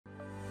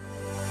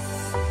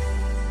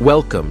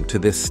Welcome to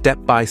this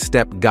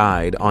step-by-step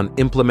guide on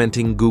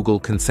implementing Google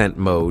Consent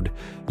Mode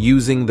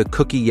using the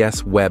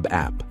CookieYes web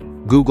app.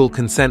 Google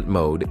Consent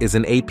Mode is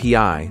an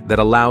API that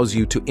allows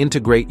you to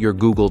integrate your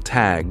Google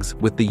tags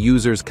with the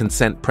user's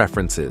consent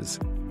preferences,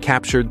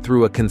 captured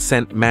through a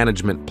consent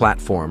management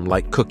platform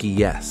like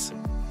CookieYes.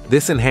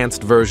 This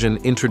enhanced version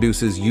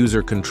introduces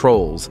user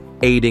controls,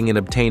 aiding in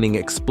obtaining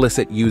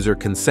explicit user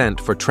consent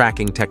for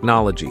tracking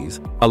technologies,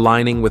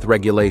 aligning with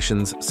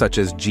regulations such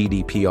as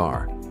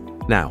GDPR.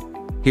 Now,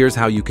 here's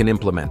how you can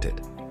implement it.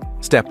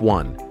 Step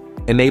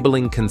 1.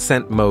 Enabling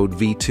Consent Mode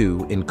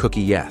v2 in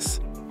CookieYes.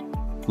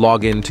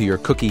 Log in to your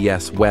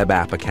CookieYes web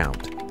app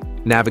account.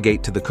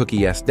 Navigate to the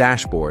CookieYes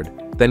dashboard,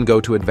 then go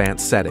to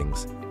Advanced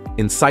Settings.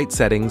 In Site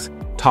Settings,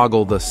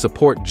 toggle the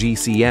Support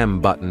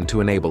GCM button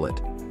to enable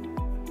it.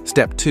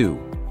 Step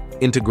 2.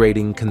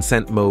 Integrating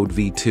Consent Mode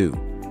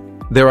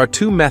v2. There are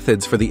two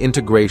methods for the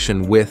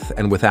integration with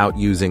and without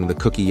using the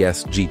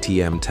CookieYes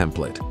GTM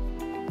template.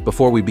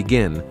 Before we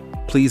begin,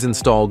 please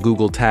install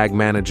Google Tag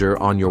Manager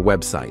on your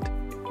website.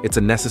 It's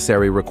a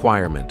necessary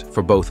requirement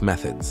for both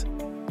methods.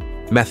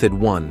 Method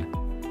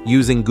 1.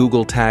 Using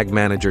Google Tag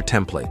Manager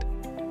template.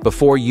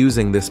 Before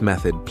using this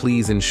method,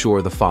 please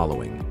ensure the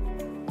following.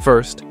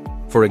 First,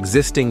 for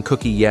existing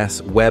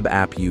CookieYes web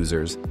app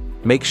users,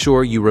 make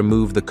sure you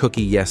remove the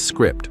CookieYes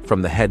script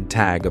from the head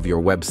tag of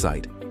your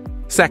website.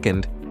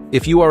 Second,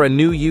 if you are a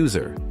new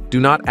user, do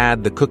not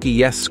add the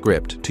CookieYes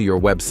script to your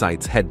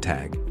website's head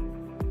tag.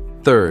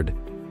 Third,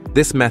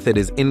 this method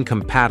is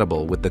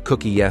incompatible with the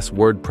CookieYes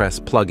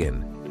WordPress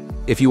plugin.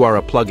 If you are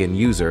a plugin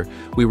user,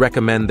 we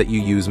recommend that you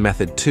use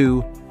Method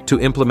 2 to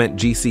implement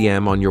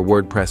GCM on your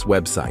WordPress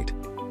website.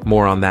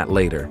 More on that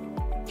later.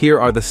 Here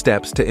are the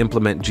steps to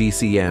implement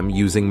GCM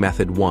using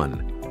Method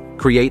 1.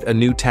 Create a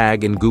new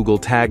tag in Google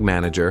Tag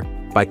Manager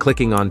by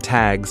clicking on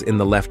Tags in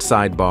the left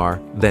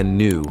sidebar, then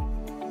New.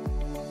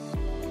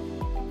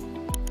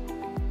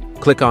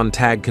 Click on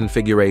Tag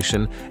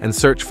Configuration and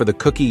search for the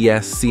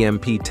CookieYes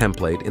CMP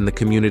template in the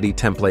Community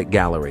Template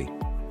Gallery.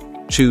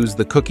 Choose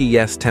the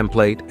CookieYes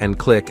template and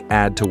click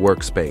Add to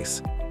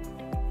Workspace.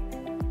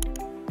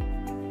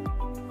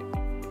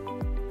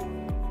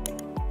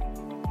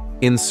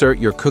 Insert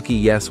your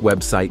CookieYes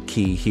website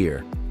key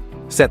here.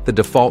 Set the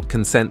default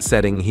consent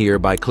setting here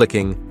by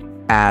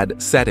clicking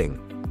Add Setting.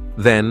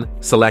 Then,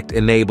 select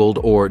Enabled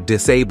or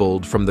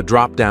Disabled from the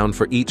drop-down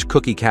for each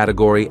cookie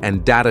category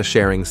and data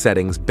sharing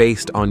settings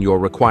based on your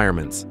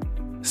requirements.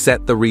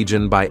 Set the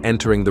region by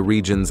entering the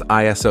region's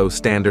ISO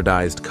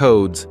standardized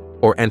codes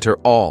or enter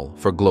All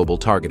for global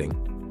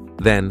targeting.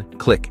 Then,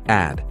 click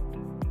Add.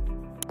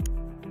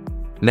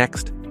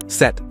 Next,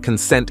 set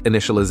Consent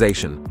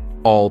Initialization,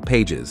 All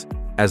Pages,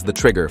 as the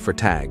trigger for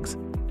tags.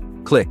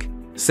 Click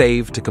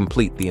Save to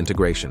complete the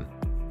integration.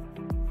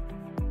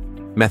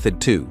 Method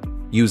 2.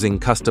 Using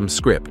custom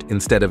script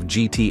instead of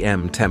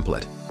GTM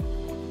template.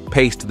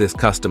 Paste this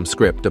custom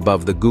script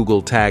above the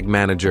Google Tag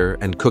Manager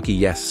and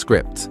CookieYes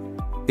scripts.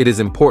 It is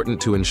important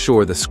to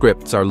ensure the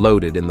scripts are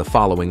loaded in the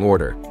following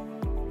order: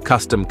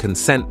 Custom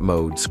Consent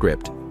Mode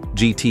script,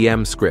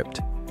 GTM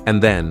script,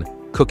 and then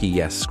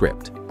CookieYes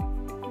script.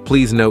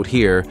 Please note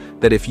here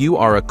that if you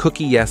are a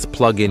CookieYes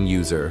plugin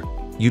user,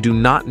 you do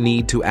not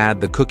need to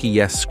add the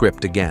CookieYes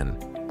script again.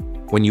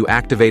 When you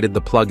activated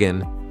the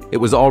plugin, it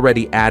was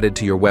already added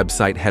to your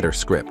website header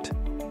script.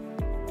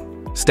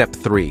 Step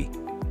 3.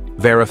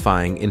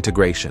 Verifying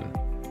integration.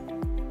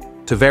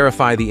 To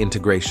verify the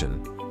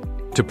integration,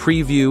 to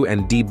preview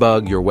and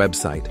debug your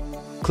website,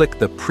 click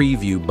the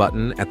Preview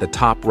button at the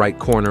top right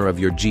corner of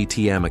your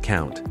GTM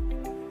account.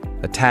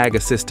 A Tag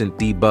Assistant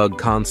Debug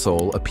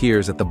console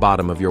appears at the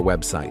bottom of your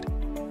website.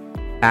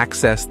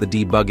 Access the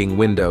debugging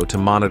window to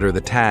monitor the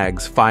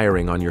tags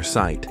firing on your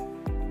site.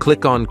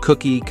 Click on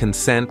Cookie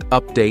Consent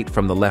Update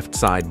from the left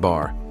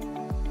sidebar.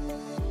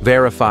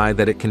 Verify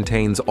that it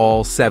contains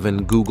all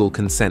 7 Google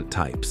consent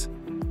types.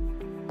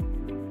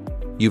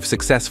 You've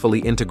successfully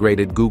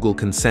integrated Google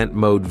Consent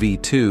Mode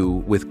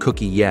v2 with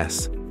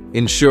CookieYes,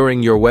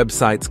 ensuring your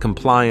website's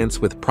compliance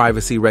with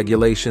privacy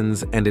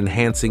regulations and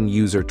enhancing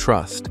user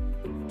trust.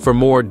 For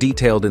more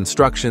detailed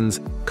instructions,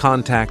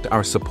 contact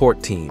our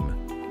support team.